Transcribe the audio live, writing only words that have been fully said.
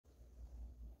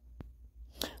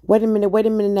Wait a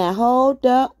minute now. Hold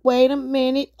up, wait a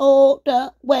minute. Hold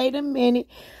up, wait a minute.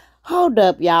 Hold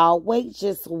up, y'all. Wait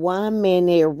just 1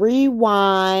 minute.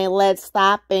 Rewind. Let's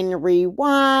stop and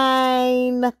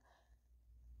rewind.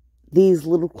 These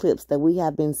little clips that we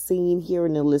have been seeing,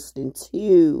 hearing, and listening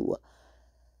to.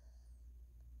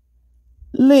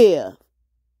 Live.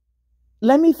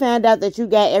 Let me find out that you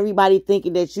got everybody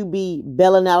thinking that you be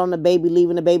bailing out on the baby,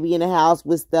 leaving the baby in the house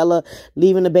with Stella,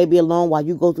 leaving the baby alone while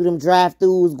you go through them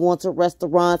drive-thrus, going to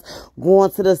restaurants, going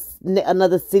to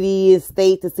another city and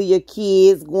state to see your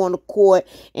kids, going to court,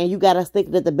 and you got us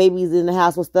thinking that the baby's in the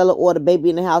house with Stella or the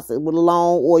baby in the house with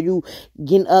alone, or you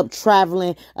getting up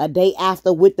traveling a day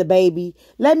after with the baby.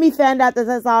 Let me find out that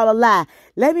that's all a lie.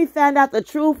 Let me find out the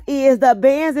truth is the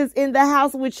Benz is in the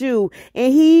house with you,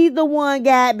 and he the one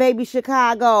got baby Chicago.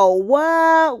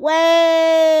 What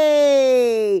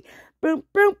way? Boom,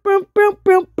 boom, boom, boom,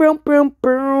 boom, boom, boom,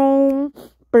 boom,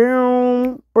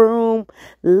 boom, boom.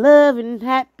 Love and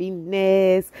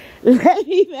happiness. Let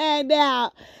me find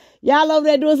out. Y'all over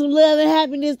there doing some love and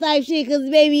happiness type shit because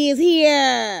the baby is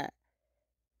here.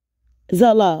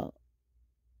 Zolo,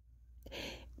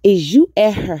 is you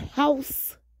at her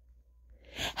house?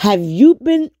 Have you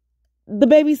been the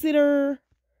babysitter?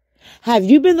 Have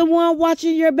you been the one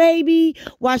watching your baby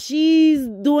while she's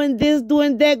doing this,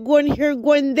 doing that, going here,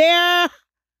 going there?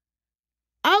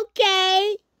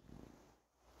 Okay.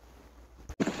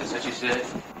 That's what you said?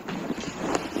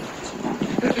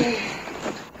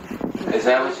 Is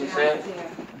that what you said?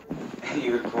 Yeah.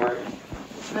 You recording?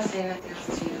 I'm saying nothing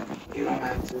else to you. You don't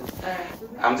have to. Alright.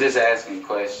 I'm just asking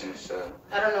questions, so.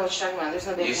 I don't know what you're talking about. There's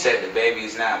no baby. You said the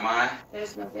baby's not mine?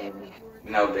 There's no baby.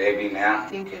 No baby now? I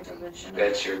think you're delusional.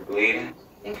 That you're bleeding?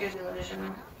 I think you're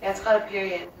delusional. Yeah, it's called a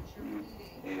period.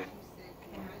 Yeah.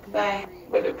 Goodbye.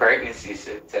 But the pregnancy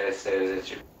test says that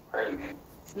you're pregnant.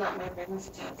 It's not my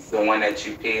pregnancy test. The one that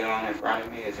you peed on in front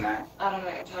of me is not? I don't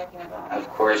know what you're talking about. Of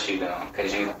course you don't,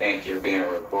 because you think you're being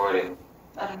recorded.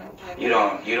 I don't know what you're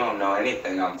talking about. You don't know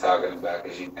anything I'm talking about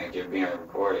because you think you're being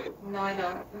recorded. No, I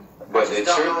don't. But the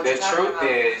truth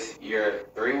is you're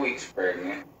 3 weeks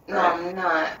pregnant. No, right? I'm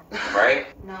not. Right?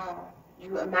 No.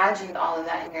 You imagined all of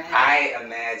that in your head. I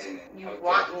imagine it. You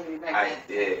want me to be pregnant. I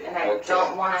did. And I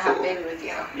don't want to have a baby with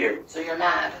you. So you're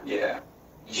mad. Yeah.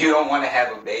 You don't want to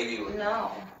have a baby with me.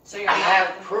 No. So you're I mad.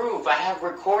 have proof. I have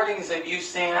recordings of you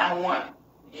saying I want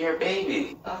your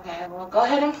baby. Okay, well, go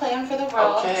ahead and play him for the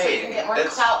world so you can get more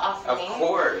clout off of me. Of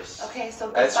course. Okay, so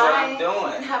that's what I'm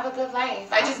doing. And have a good life.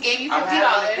 I just gave you $50. I'm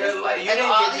having a good life. You and didn't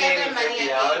all give the me other any money $50. I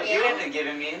gave you. You haven't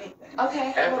given me anything.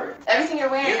 Okay. Ever. Well, everything you're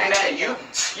wearing.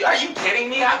 Are you kidding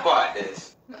me? I bought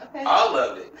this. Okay. All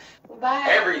of it. Well, bye.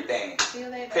 Everything. See you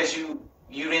later. Because you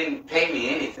didn't pay me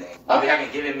anything. Okay. You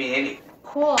haven't given me anything.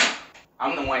 Cool.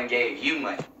 I'm the one who gave you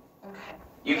money. Okay.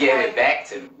 You gave it back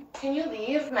to me. Can you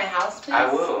leave my house, please?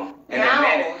 I will. In now. a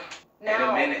minute. Now. In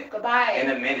a minute. Goodbye. In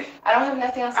a minute. I don't have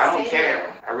nothing else to say. I don't care.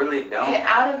 Here. I really don't. Get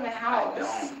out of my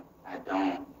house. I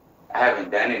don't. I haven't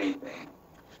done anything.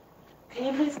 Can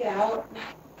you please get out?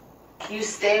 You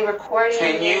stay recording.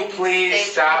 Can you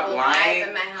please stop lying?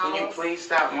 In my house. Can you please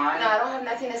stop lying? No, I don't have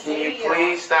nothing to say to you. Can you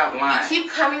please stop lying? You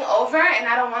keep coming over and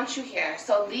I don't want you here,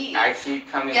 so leave. I keep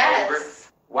coming over? Yes.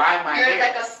 Why am I here? You're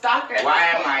like a stalker. Why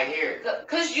am I here?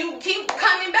 Because you keep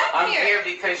coming back here. I'm here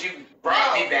because you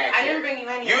brought me back I here. didn't bring you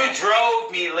anywhere. You drove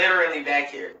me literally back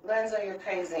here. Lorenzo, you're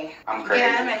crazy. I'm crazy.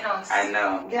 Get out of my house. I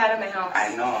know. Get out of my house.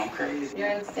 I know I'm crazy. You're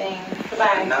insane.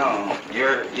 Goodbye. No,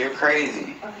 you're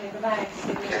crazy. Okay, goodbye.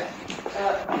 Okay.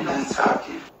 I'm done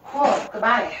talking. Cool.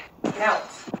 Goodbye. Get out.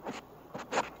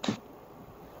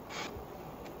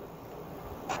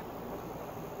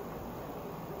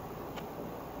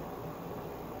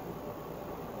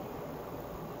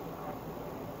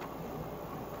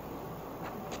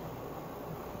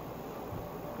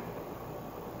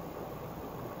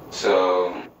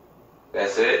 So,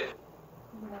 that's it?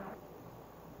 No.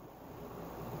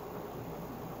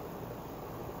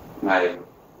 Like,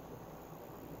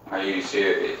 are you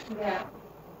serious? Yeah.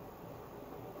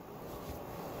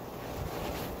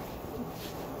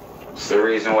 It's the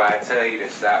reason why I tell you to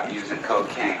stop using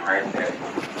cocaine right there.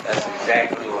 That's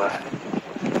exactly why.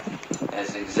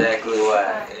 That's exactly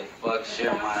why. It fucks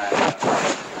your mind up.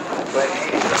 But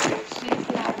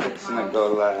anyways, it's gonna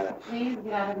go live. Please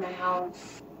get out of my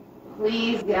house.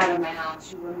 Please get out of my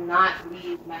house. You will not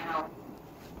leave my house.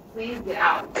 Please get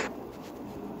out.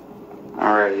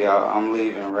 Alright, y'all. I'm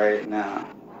leaving right now.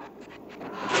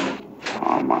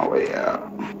 On my way out.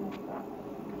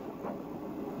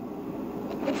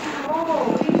 Oh,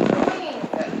 what are you doing?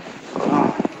 Hold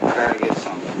on. I gotta get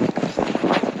something.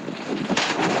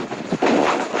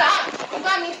 Stop! You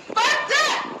got me fucked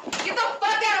up! Get the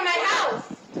fuck out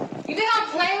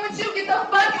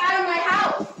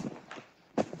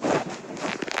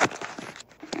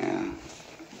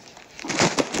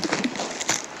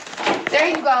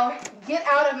Get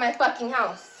out of my fucking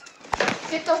house.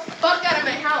 Get the fuck out of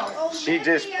my house. Oh, she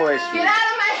just pushed me. Get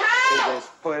out of my house.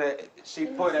 She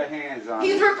put her hands on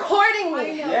He's me. recording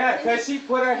me. Yeah, because she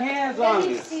put her hands on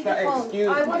me. Excuse me. I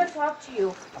want to talk to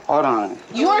you. Hold on.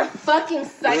 You're a fucking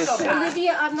psychopath. Listen.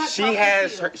 Olivia, I'm not talking to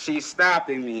you. She's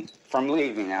stopping me from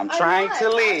leaving. I'm trying to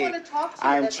leave. I want to talk to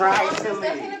you. I'm That's trying all. to There's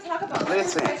nothing leave. to talk about.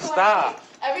 Listen, Everything's stop.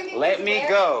 Everything Let me there.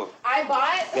 go. I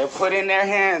bought. They're putting their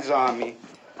hands on me.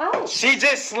 Oh. She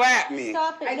just slapped me.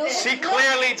 Stop it. She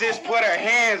clearly just put her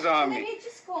hands on me.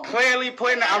 Clearly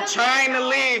putting. I'm trying to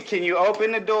leave. Can you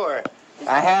open the door?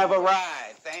 I have a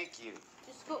ride. Thank you.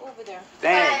 Just go over there.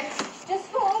 Thanks.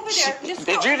 Just go over there.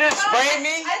 Did you just spray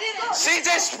me? I didn't. She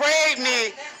just sprayed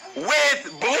me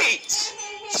with bleach.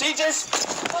 She just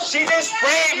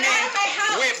sprayed me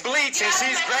with bleach and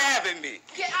she's grabbing me.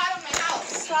 Get out of my house.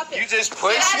 Stop it. You just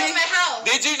pushed me? Get out of my house.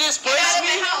 Did you just Get push out of me?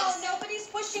 my house. Nobody's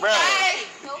pushing Bro. me.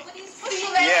 Nobody's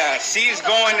pushing me. Yeah, she's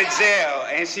going to jail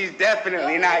and she's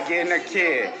definitely not getting her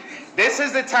kid. This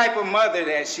is the type of mother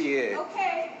that she is.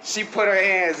 Okay. She put her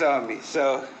hands on me,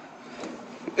 so.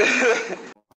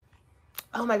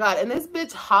 Oh my God, and this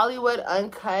bitch Hollywood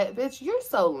Uncut, bitch, you're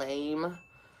so lame.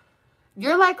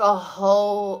 You're like a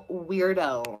whole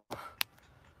weirdo.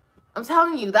 I'm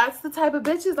telling you, that's the type of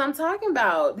bitches I'm talking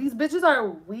about. These bitches are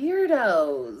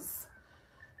weirdos.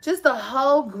 Just a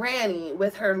whole granny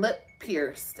with her lip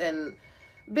pierced. And,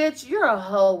 bitch, you're a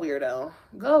whole weirdo.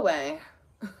 Go away.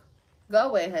 Go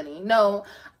away, honey. No,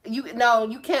 you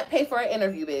can't pay for an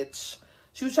interview, bitch.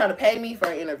 She was trying to pay me for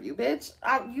an interview, bitch.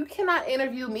 You cannot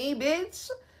interview me,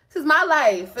 bitch. This is my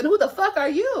life. And who the fuck are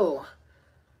you?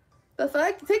 The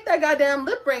fuck? Take that goddamn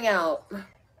lip ring out.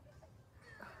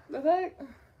 The fuck?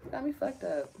 Got me fucked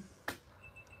up.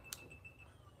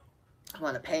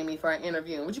 Want to pay me for an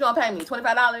interview. What you gonna pay me?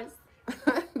 $25?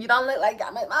 You don't look like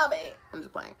I'm my mommy. I'm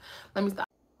just playing. Let me stop.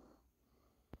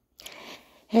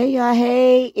 Hey y'all,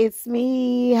 hey, it's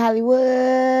me, Hollywood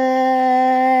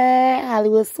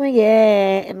Swinging,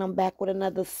 and I'm back with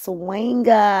another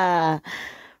swinger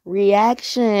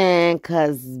reaction,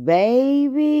 cause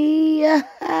baby,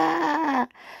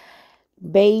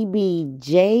 baby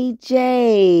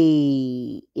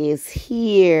JJ is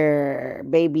here,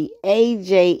 baby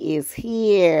AJ is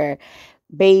here,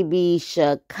 baby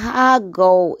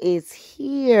Chicago is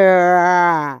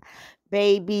here,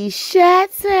 baby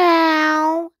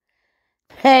Shutdown,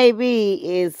 baby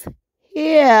is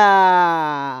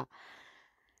here.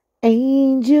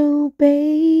 Angel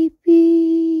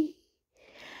baby,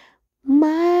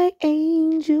 my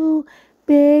angel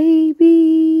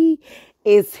baby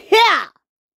is here.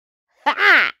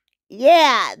 Ha!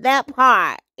 Yeah, that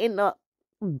part in the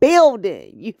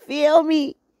building. You feel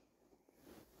me?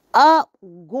 Up,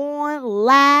 going,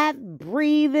 live,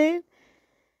 breathing.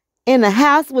 In the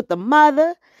house with the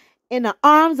mother, in the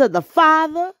arms of the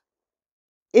father.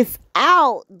 It's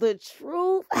out. The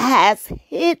truth has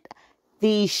hit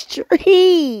these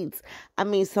streets. I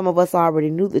mean, some of us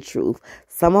already knew the truth.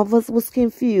 Some of us was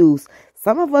confused.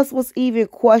 Some of us was even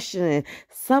questioning.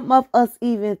 Some of us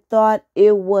even thought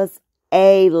it was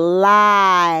a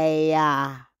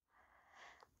lie.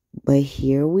 But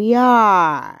here we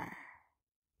are.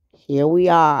 Here we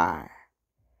are.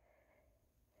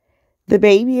 The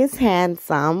baby is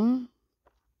handsome.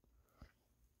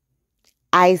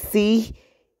 I see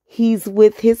he's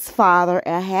with his father,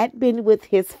 or had been with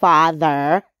his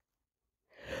father.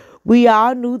 We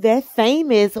all knew that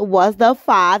Famous was the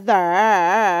father.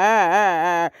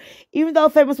 Even though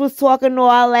Famous was talking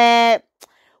all that,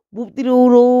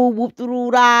 whoop-de-doo-doo,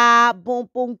 whoop-de-doo-da, boom,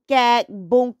 boom, cack,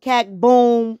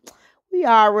 boom. We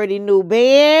already knew,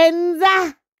 Benz.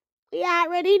 We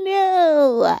already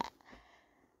knew.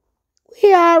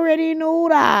 We already knew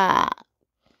that.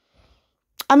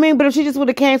 I mean, but if she just would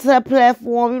have came to that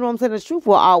platform, you know what I'm saying? The truth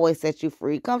will always set you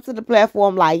free. Come to the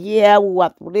platform like, yeah, we'll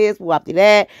have to do this, we'll have to do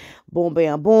that. Boom,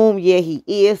 bam, boom. Yeah, he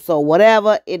is. So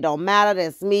whatever. It don't matter.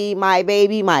 That's me, my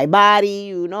baby, my body,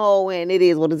 you know, and it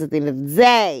is what it is at the end of the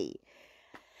day.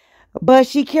 But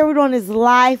she carried on his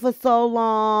life for so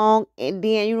long. And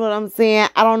then, you know what I'm saying?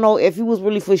 I don't know if he was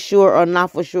really for sure or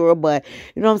not for sure. But,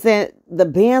 you know what I'm saying? The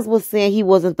bands was saying he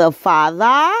wasn't the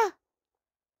father.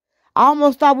 I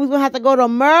almost thought we was going to have to go to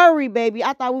Murray, baby.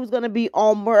 I thought we was going to be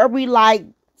on Murray like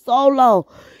Zolo.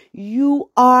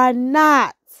 You are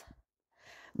not.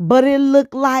 But it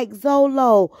looked like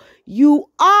Zolo. You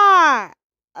are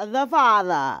the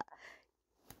father.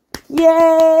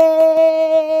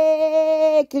 Yay!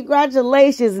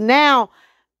 Congratulations. Now,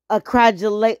 a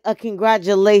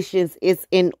congratulations is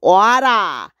in order.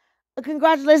 A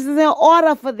congratulations is in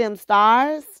order for them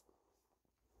stars.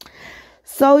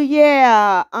 So,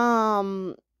 yeah.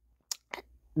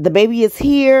 the baby is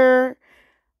here.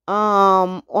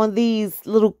 On these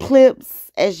little clips,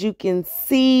 as you can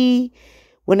see,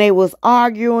 when they was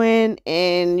arguing,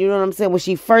 and you know what I'm saying, when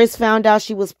she first found out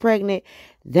she was pregnant,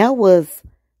 that was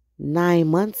 9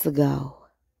 months ago.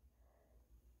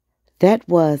 That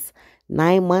was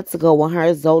 9 months ago when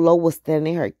her Zolo was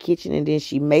standing in her kitchen, and then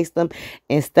she maced them,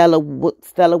 and Stella with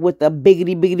the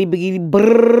biggity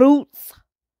brutes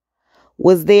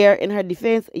was there in her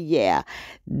defense. Yeah,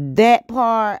 that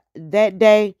part, that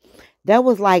day, that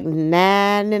was like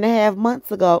 9.5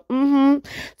 months ago.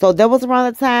 So that was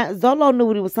around the time Zolo knew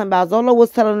what he was talking about. Zolo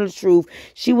was telling the truth.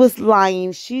 She was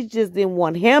lying. She just didn't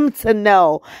want him to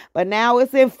know. But now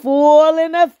it's in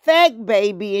effect,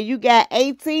 baby. And you got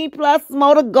 18 plus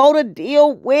more to go to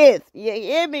deal with. You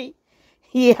hear me?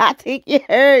 Yeah, I think you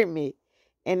heard me.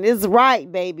 And it's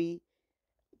right, baby.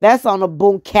 That's on a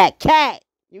boom cat.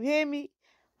 You hear me?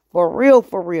 For real,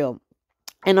 for real.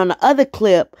 And on the other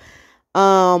clip,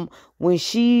 when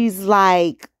she's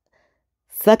like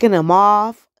sucking him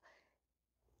off,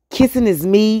 kissing his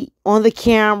meat on the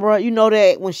camera, you know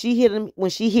that when she hit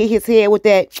his head with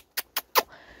that,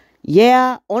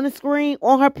 yeah, on the screen,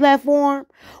 on her platform,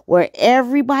 where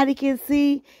everybody can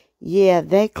see, yeah,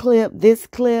 this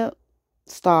clip,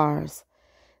 stars,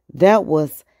 that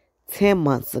was 10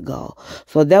 months ago.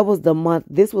 So this was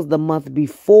the month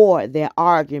before their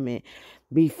argument,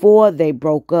 before they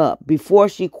broke up, before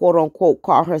she quote unquote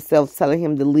caught herself telling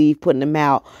him to leave, putting him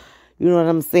out. You know what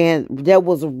I'm saying? That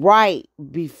was right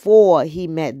before he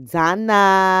met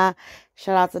Donna.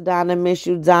 Shout out to Donna. Miss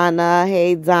you, Donna.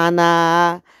 Hey,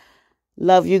 Donna.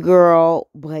 Love you, girl.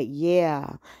 But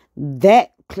yeah,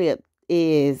 that clip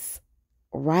is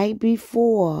right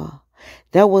before.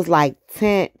 That was like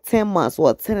 10 months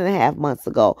or 10.5 months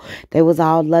ago. They was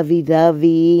all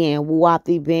lovey-dovey and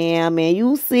whoopty-bam. And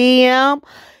you see him.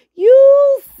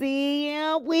 You see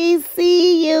him. We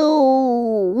see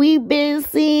you. We've been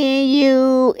seeing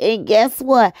you. And guess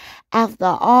what? After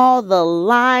all the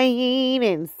lying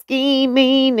and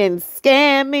scheming and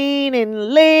scamming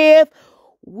and live,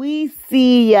 we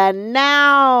see ya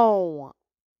now.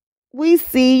 We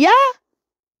see ya.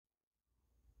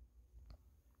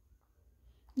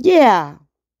 Yeah.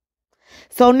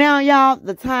 So now, y'all,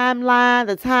 the timeline,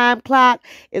 the time clock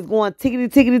is going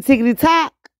tickety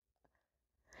tock.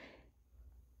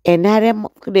 And now that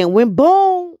then went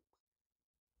boom.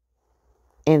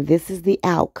 And this is the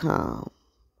outcome.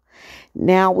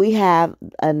 Now we have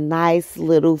a nice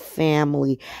little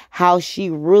family. How she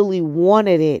really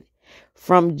wanted it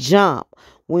from jump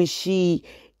when she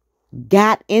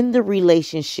got in the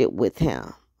relationship with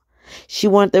him. She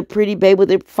wanted the pretty baby with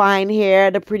the fine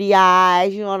hair, the pretty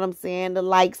eyes, you know what I'm saying? The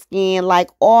light skin, like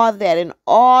all that and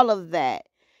all of that.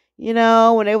 You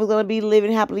know, when they was going to be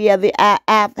living happily ever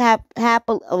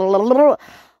happily.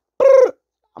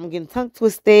 I'm getting tongue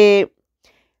twisted.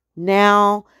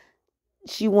 Now,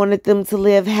 she wanted them to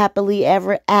live happily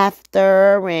ever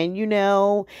after, and, you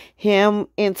know, him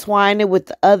entwining with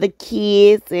the other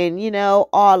kids and, you know,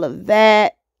 all of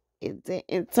that.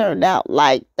 It turned out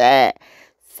like that.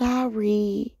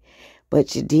 Sorry,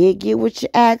 but you did get what you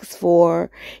asked for.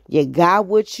 You got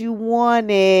what you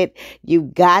wanted. You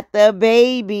got the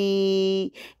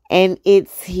baby, and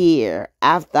it's here.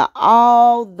 After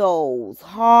all those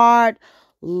hard,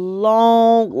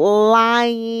 long,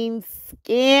 lying,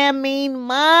 scamming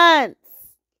months.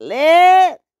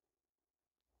 Yeah.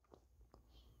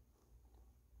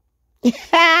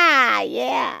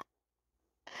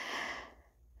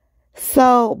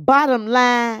 So, bottom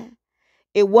line,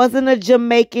 it wasn't a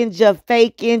Jamaican,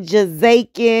 Jamaican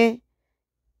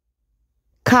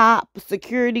cop,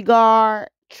 security guard,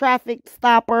 traffic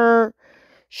stopper,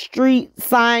 street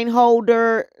sign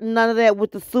holder, none of that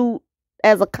with the suit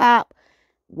as a cop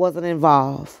wasn't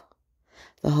involved.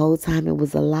 The whole time it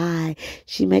was a lie.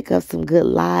 She make up some good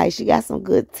lies. She got some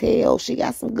good tales. She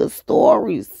got some good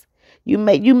stories. You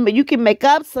can make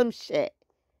up some shit.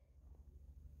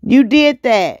 You did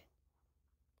that.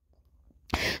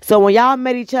 So when y'all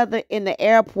met each other in the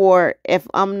airport, if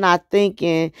I'm not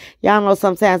thinking, y'all know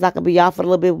sometimes I can be off a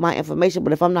little bit with my information,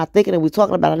 but if I'm not thinking and we're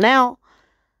talking about it now,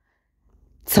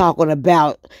 talking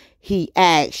about she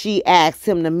asked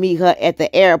him to meet her at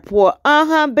the airport.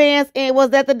 Bands. And was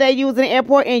that the day you was in the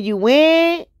airport and you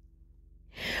went?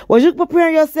 Was you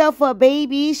preparing yourself for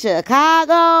baby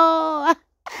Chicago?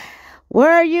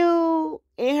 Were you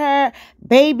in her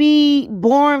baby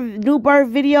new birth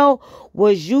video?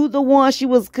 Was you the one she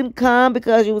couldn't come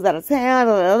because you was out of town?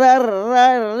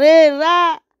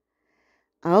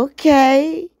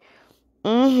 Okay.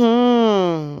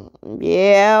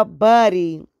 Yeah,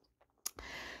 buddy.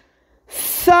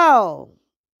 So,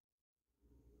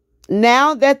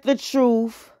 Now that the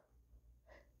truth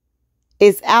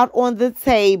is out on the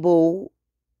table,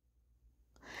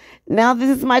 now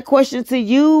this is my question to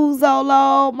you,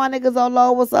 Zolo. My nigga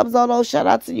Zolo. What's up, Zolo? Shout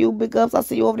out to you. Big ups. I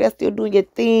see you over there still doing your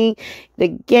thing. The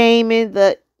gaming.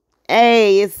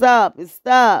 Hey, it's up. It's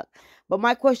stuck. But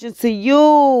my question to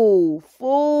you,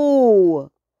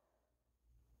 fool.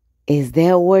 Is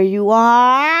that where you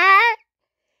are?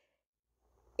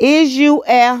 Is you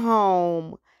at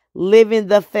home living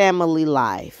the family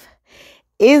life?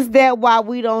 Is that why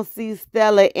we don't see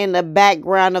Stella in the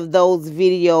background of those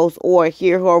videos or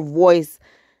hear her voice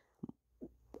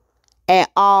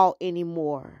at all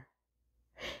anymore?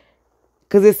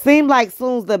 Because it seemed like as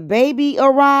soon as the baby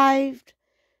arrived,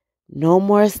 no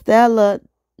more Stella,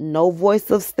 no voice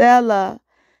of Stella,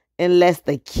 unless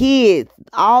the kids,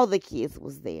 all the kids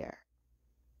was there.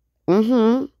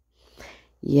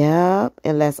 Yep,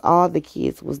 unless all the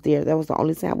kids was there. That was the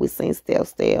only time we seen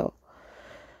Stell.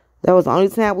 That was the only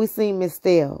time we seen Miss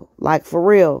Stell. Like, for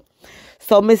real.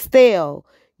 So, Miss Stell,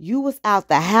 you was out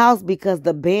the house because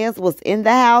the bands was in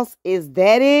the house. Is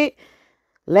that it?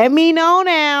 Let me know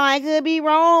now. I could be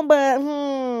wrong, but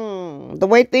the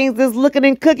way things is looking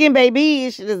and cooking,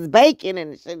 baby, shit is baking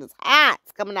and shit is hot.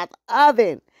 It's coming out the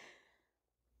oven.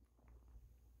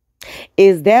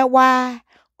 Is that why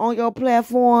on your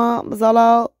platform,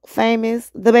 Zolo,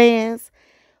 Famous, the bands,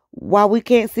 why we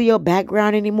can't see your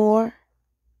background anymore?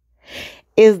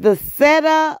 Is the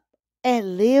setup at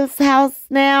Liv's house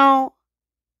now?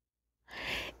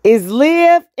 Is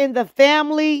Liv in the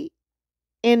family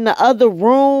in the other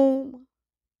room?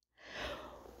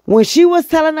 When she was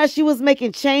telling us she was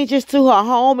making changes to her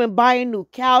home and buying new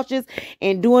couches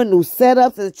and doing new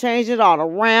setups and changing it all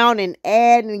around and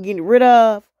adding and getting rid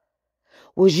of,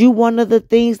 was you one of the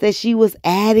things that she was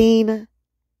adding?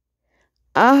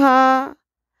 Come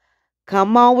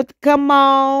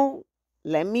on.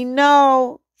 Let me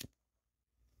know.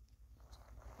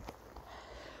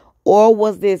 Or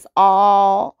was this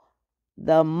all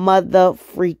the mother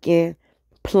freaking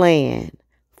plan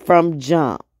from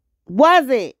jump? Was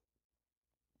it?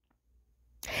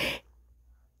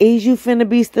 Is you finna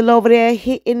be still over there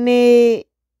hitting it?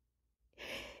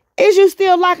 Is you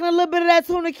still liking a little bit of that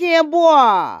tuna can,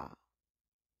 boy?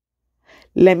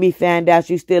 Let me find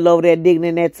out you still over there digging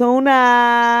in that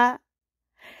tuna.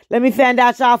 Let me find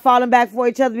out y'all falling back for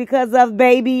each other because of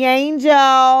baby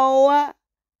Angel.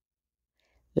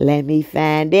 Let me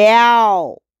find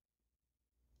out.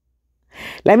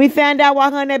 Let me find out why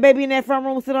her and that baby in that front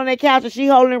room sit on that couch and she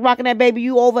holding and rocking that baby,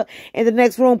 you over in the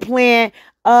next room playing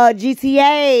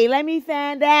GTA. Let me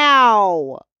find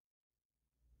out.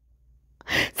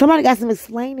 Somebody got some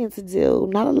explaining to do.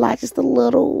 Not a lot, just a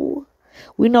little.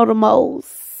 We know the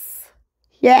most.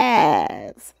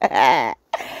 Yes.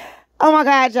 Oh my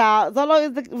God, y'all. Zolo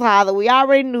is the father. We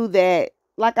already knew that.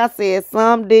 Like I said,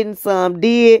 some didn't, some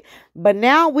did. But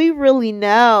now we really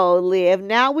know, Liv.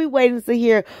 Now we waiting to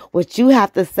hear what you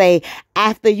have to say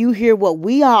after you hear what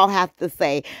we all have to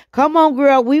say. Come on,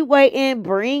 girl. We waiting.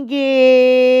 Bring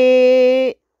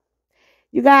it.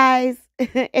 You guys,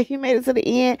 if you made it to the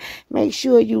end, make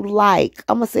sure you like.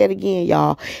 I'm going to say it again,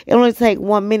 y'all. It only take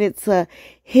 1 minute to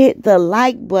hit the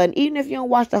like button. Even if you don't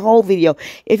watch the whole video.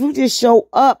 If you just show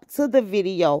up to the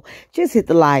video, just hit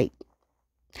the like.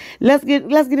 Let's get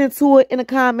into it in the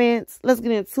comments. Let's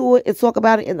get into it and talk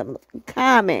about it in the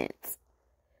comments.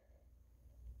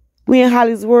 We in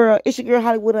Holly's world. It's your girl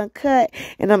Hollywood Uncut.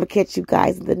 And I'm going to catch you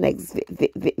guys in the next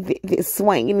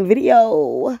swinging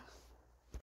video.